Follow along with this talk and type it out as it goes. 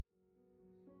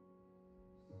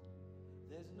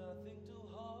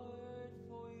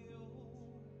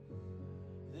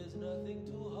nothing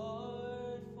too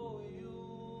hard for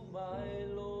you, my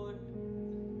Lord.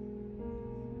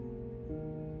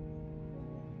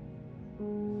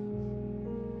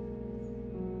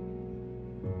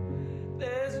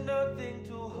 There's nothing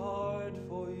too hard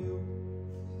for you.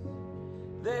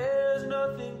 There's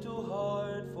nothing too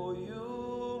hard for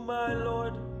you, my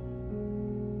Lord.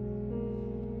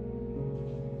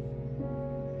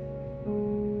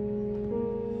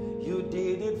 You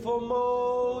did it for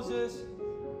Moses,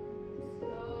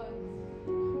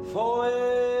 for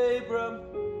Abraham,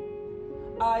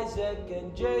 Isaac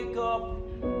and Jacob.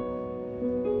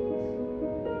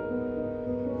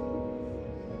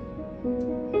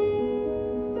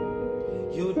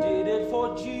 You did it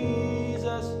for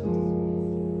Jesus.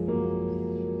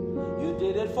 You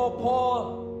did it for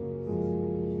Paul.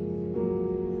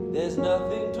 There's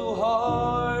nothing too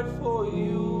hard for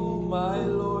you, my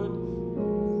Lord.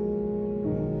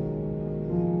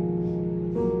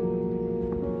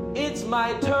 It's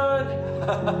my turn.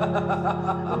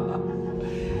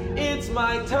 It's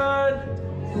my turn.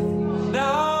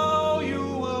 Now you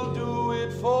will do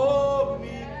it for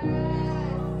me.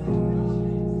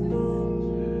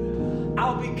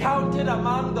 I'll be counted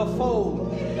among the fold.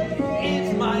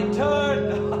 It's my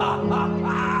turn.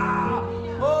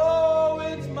 Oh,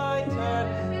 it's my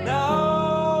turn.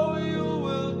 Now you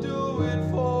will do it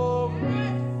for me.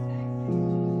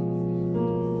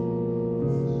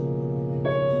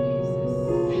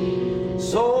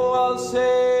 So I'll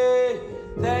say,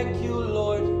 thank you,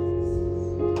 Lord.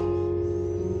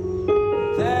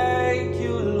 Thank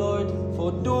you, Lord,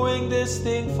 for doing this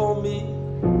thing for me.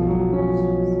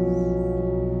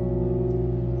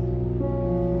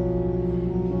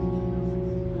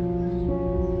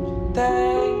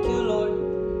 Thank you, Lord.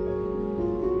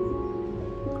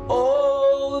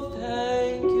 Oh,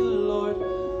 thank you, Lord,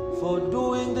 for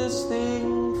doing this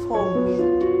thing for me.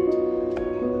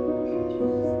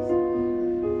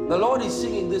 The Lord is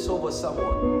singing this over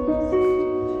someone.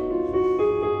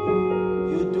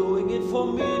 You're doing it for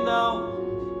me now.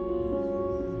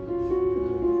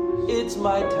 It's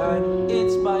my time.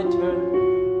 It's my turn.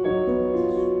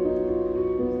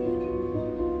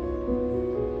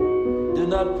 Do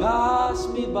not pass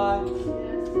me by.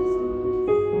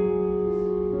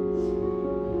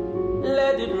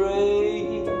 Let it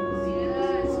rain.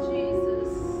 Yes,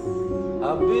 Jesus.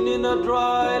 I've been in a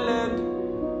dry land,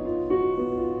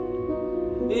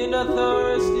 in a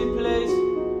thirsty place.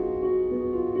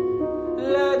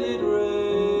 Let it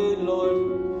rain, Lord.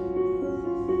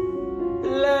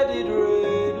 Let it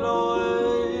rain,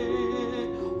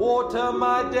 Lord. Water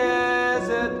my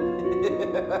desert.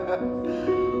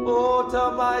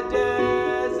 Water my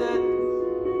desert.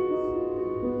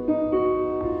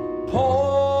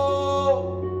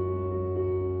 Pour,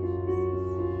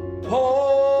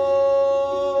 pour,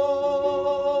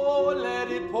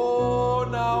 let it pour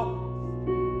now.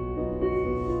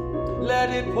 Let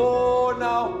it pour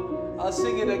now. I'll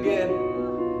sing it again.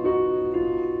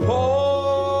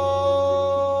 Pour,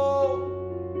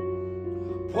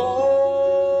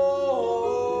 pour,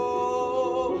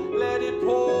 let it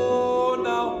pour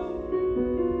now.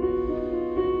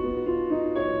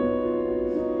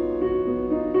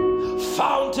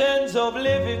 Fountains of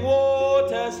living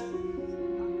waters,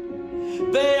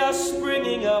 they are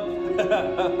springing up.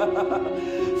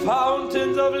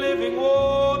 Fountains of living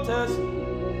waters,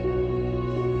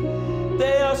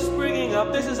 they are springing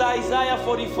up. This is Isaiah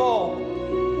 44.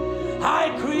 I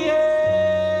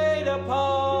create a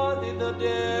path in the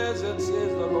desert,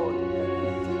 says the Lord.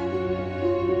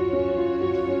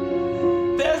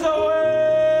 There's a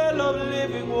well of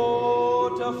living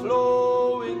water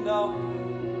flowing now.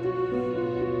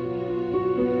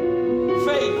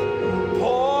 Faith,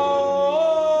 pour,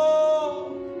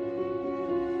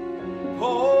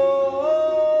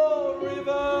 pour,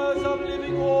 rivers of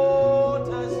living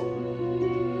waters.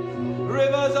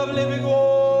 Rivers of living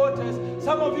waters.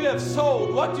 Some of you have sowed.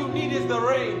 What you need is the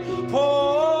rain.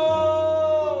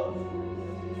 Pour,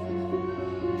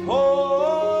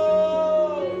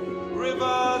 pour,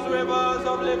 rivers, rivers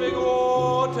of living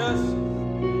waters.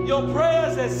 Your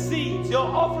prayers as seeds, your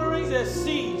offerings as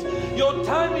seeds, your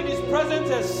time in His presence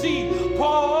as seed.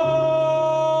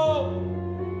 Pour,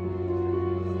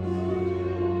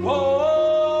 pour,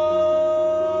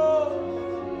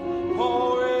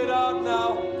 pour it out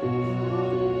now.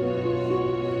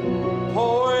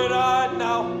 Pour it out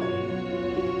now.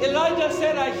 Elijah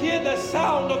said, I hear the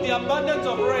sound of the abundance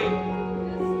of rain.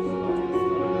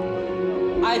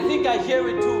 I think I hear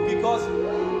it too, because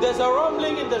there's a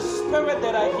rumbling in the spirit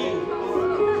that I hear.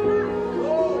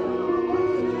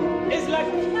 It's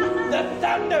like the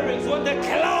thunderings when the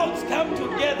clouds come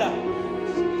together.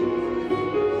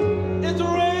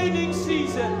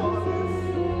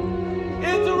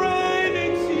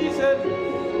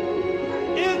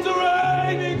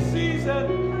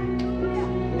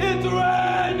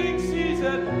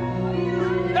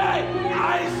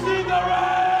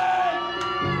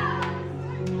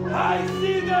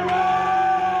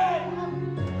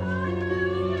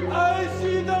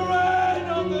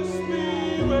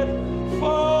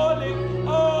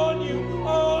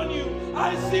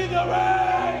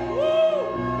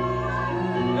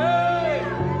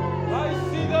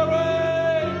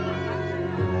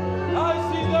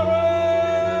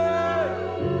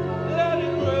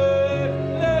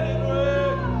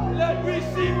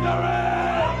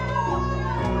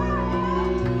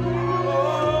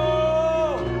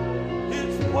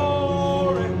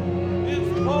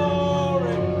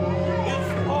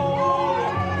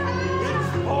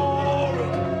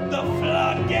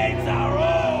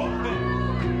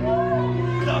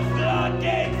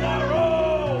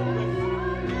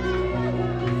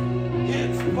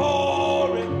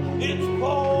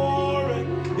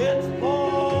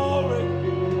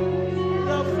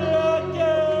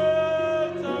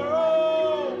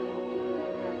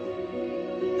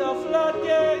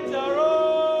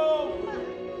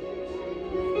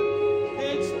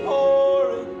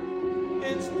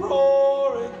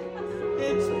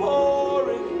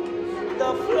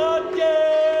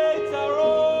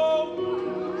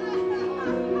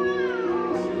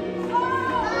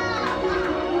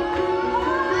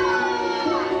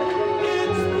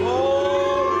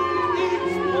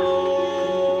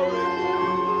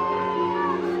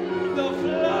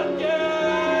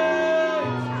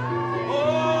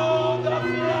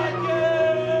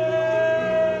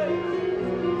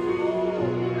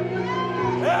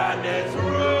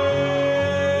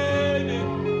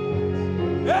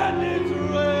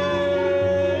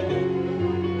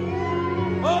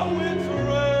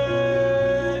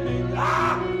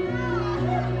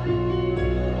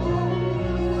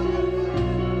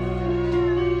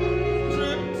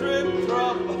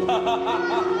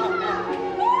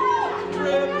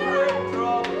 Drip, drip,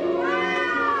 drop.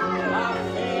 I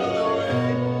feel the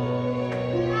rain.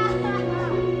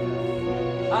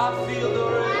 I feel the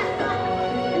rain.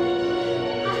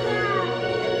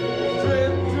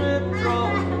 Drip, drip,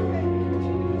 drop.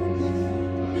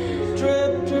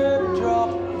 Drip, drip,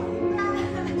 drop.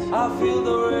 I feel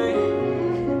the rain.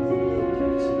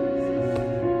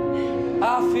 I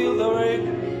feel the rain.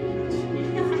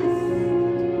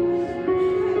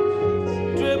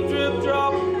 Drip, drip,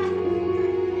 drop.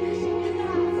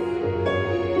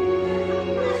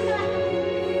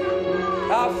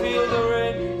 I feel the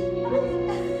rain.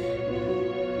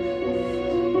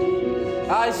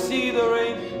 I see the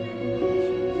rain.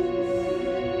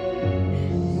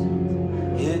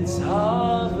 It's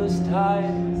harvest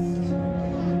time.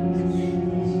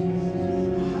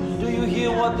 Do you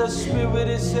hear what the Spirit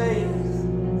is saying?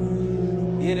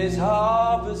 It is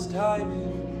harvest time.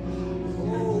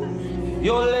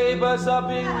 Your labors are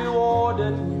being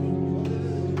rewarded.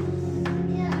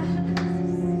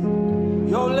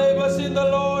 Your labors in the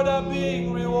Lord are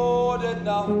being rewarded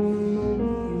now.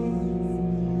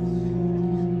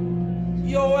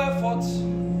 Your efforts.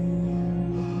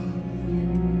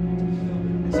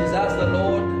 It says, ask the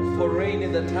Lord for rain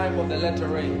in the time of the latter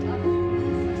rain,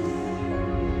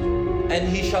 and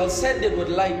He shall send it with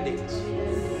lightnings.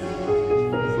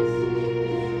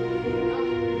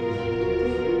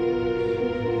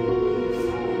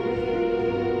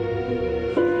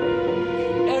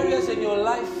 Areas in your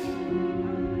life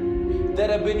that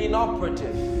have been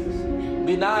inoperative,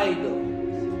 been idle,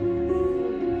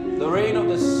 the rain of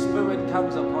the Spirit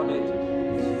comes upon it.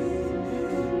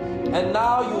 And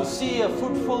now you see a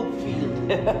fruitful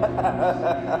field.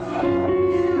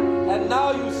 And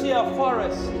now you see a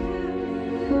forest.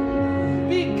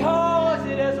 Because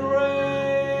it has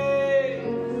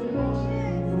rained.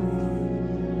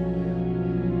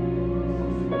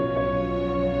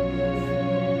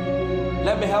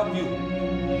 Let me help you.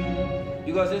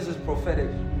 Because this is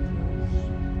prophetic.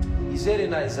 He said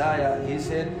in Isaiah, he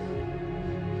said,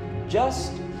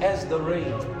 just as the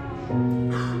rain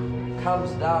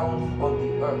comes down on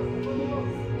the earth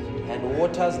and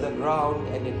waters the ground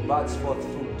and it buds forth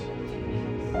fruit,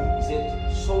 he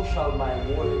said, so shall my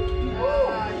word be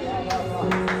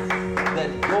that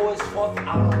goeth forth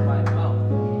out of my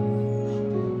mouth,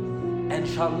 and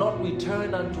shall not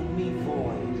return unto me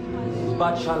void,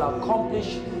 but shall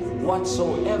accomplish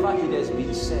whatsoever it has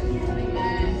been said.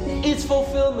 It's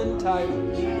fulfillment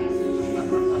time.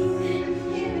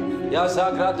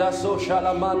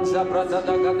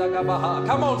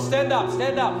 Come on, stand up,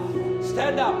 stand up,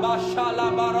 stand up.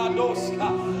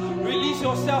 Release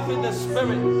yourself in the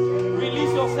Spirit.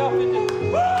 Release yourself in the...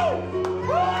 Woo!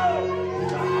 Woo!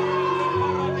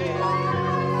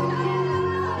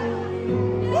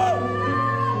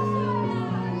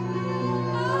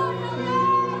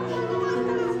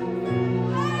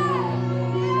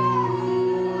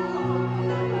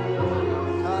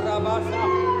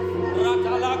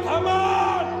 Come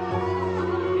on!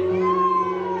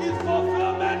 It's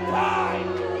fulfillment time!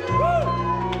 Woo!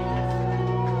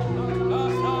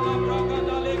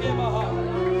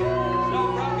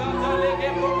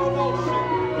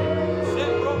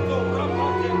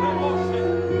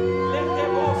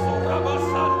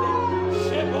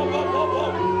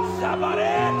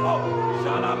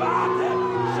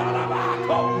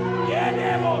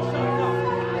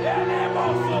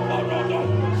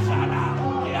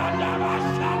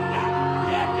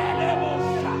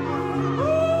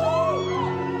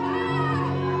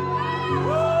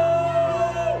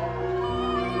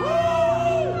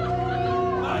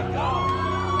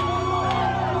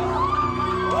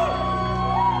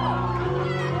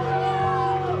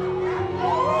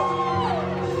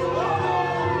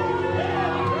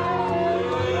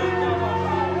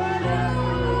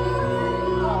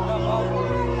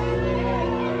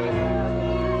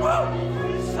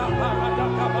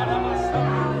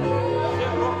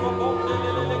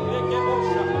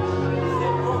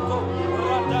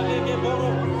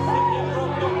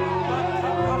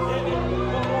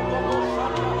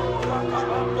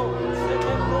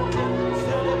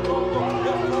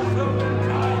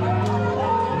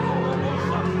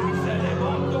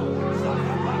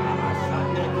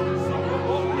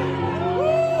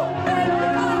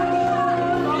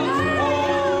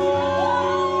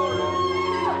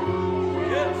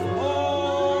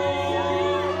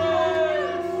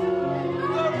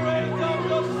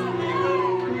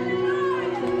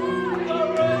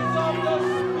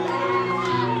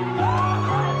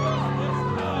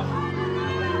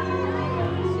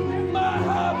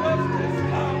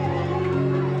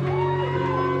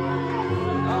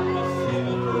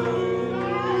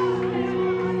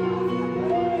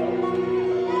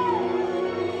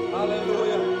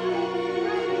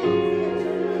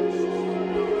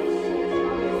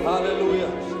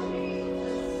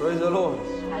 Lord.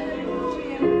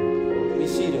 Be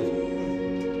seated.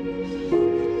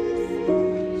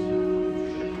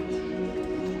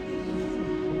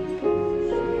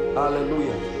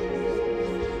 Hallelujah.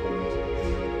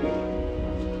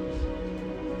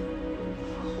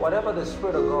 Whatever the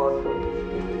Spirit of God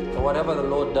or whatever the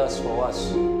Lord does for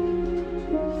us,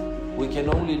 we can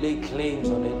only lay claims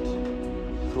on it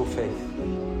through faith.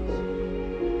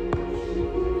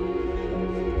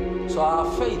 So our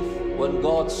faith, when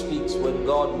God speaks, when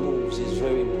God moves, is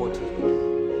very important.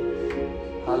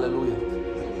 Hallelujah.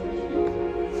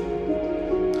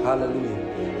 Hallelujah.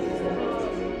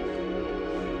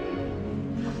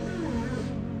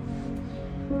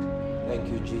 Thank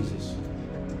you, Jesus.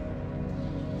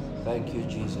 Thank you,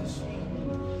 Jesus.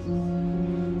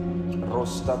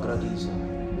 Rosta Gradiza.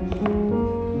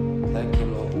 Thank you,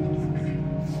 Lord.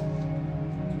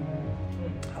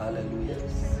 Hallelujah.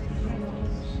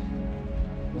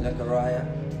 Zechariah.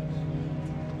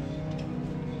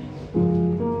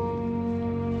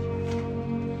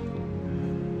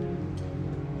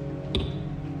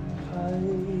 I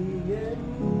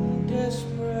am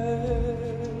desperate.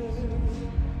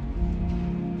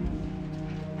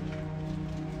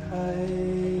 I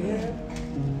am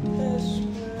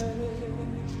desperate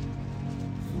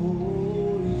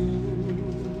for you.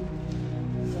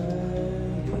 I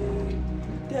am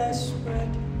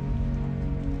desperate.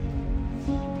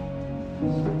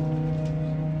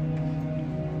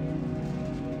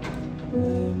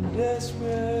 I'm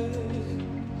desperate.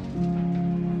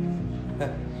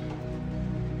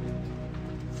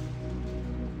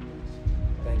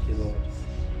 Thank you, Lord.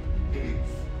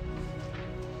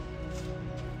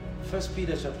 1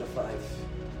 Peter chapter 5.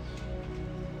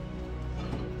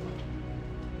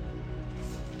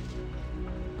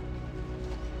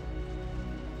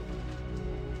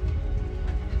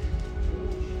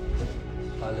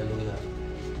 Hallelujah.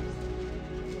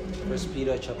 1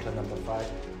 Peter chapter number 5.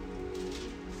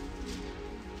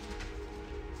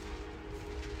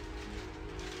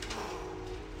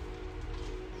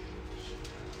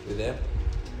 You there?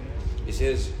 It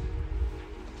says,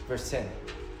 verse 10.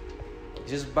 It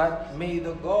says, but may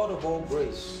the God of all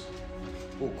grace,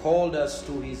 who called us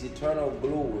to his eternal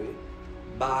glory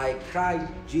by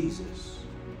Christ Jesus,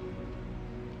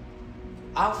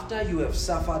 after you have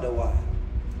suffered a while,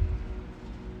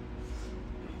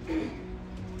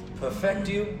 perfect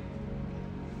you,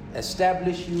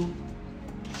 establish you,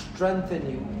 strengthen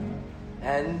you,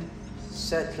 and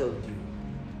settle you.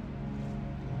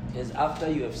 Yes, after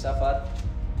you have suffered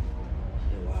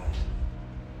a while.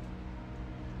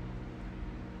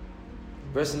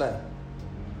 Verse 9.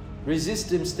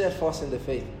 Resist him steadfast in the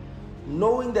faith,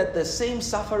 knowing that the same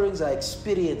sufferings are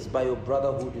experienced by your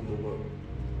brotherhood in the world.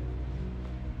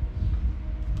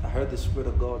 I heard the Spirit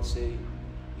of God say,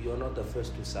 you're not the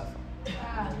first to suffer.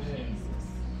 Ah, Jesus.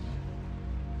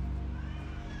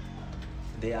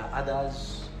 There are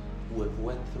others who have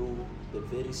went through the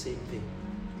very same thing,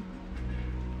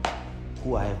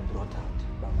 who I have brought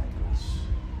out by my grace.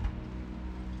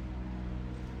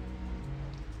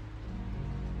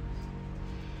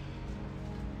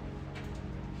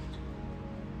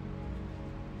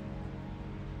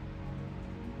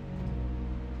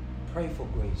 Pray for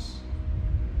grace.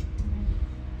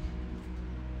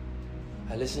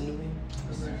 Listen to me.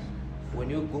 Amen. When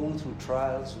you're going through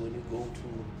trials, when you go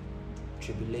through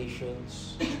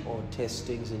tribulations or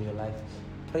testings in your life,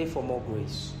 pray for more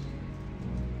grace.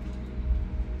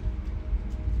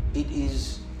 It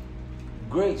is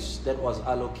grace that was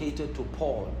allocated to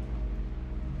Paul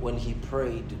when he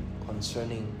prayed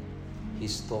concerning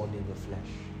his thorn in the flesh.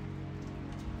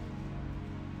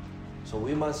 So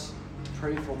we must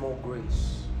pray for more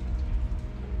grace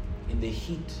in the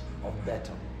heat of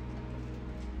battle.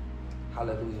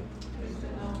 Hallelujah.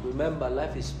 Remember,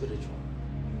 life is spiritual.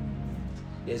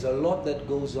 There's a lot that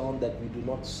goes on that we do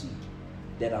not see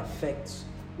that affects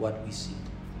what we see.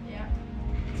 Yeah.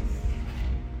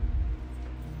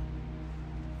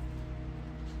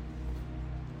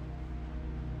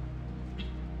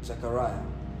 Zechariah.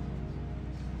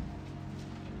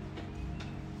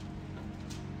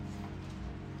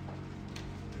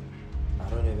 I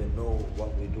don't even know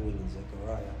what we're doing in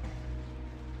Zechariah,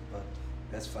 but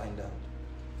let's find out.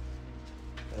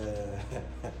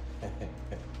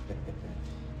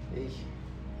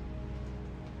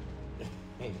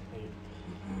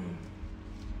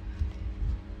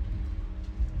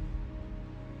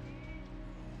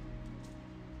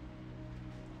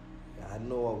 I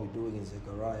know what we're doing in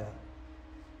Zechariah,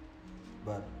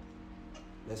 but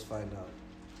let's find out.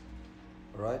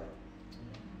 All right?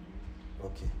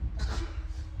 Okay.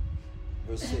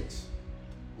 Verse 6.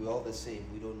 We're all the same.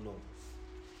 We don't know.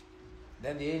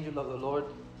 Then the angel of the Lord,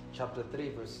 chapter 3,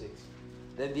 verse 6.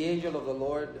 Then the angel of the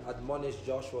Lord admonished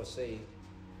Joshua, saying,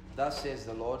 Thus says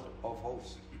the Lord of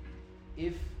hosts,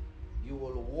 if you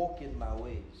will walk in my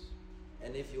ways,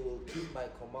 and if you will keep my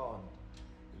command,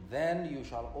 then you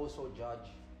shall also judge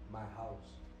my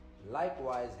house.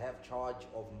 Likewise have charge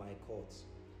of my courts.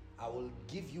 I will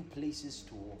give you places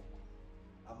to walk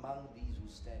among these who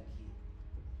stand here.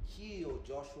 Hear, O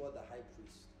Joshua the high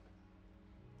priest,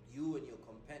 you and your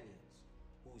companions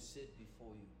who sit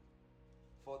before you.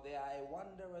 For they are a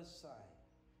wondrous sign.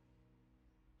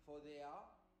 For they are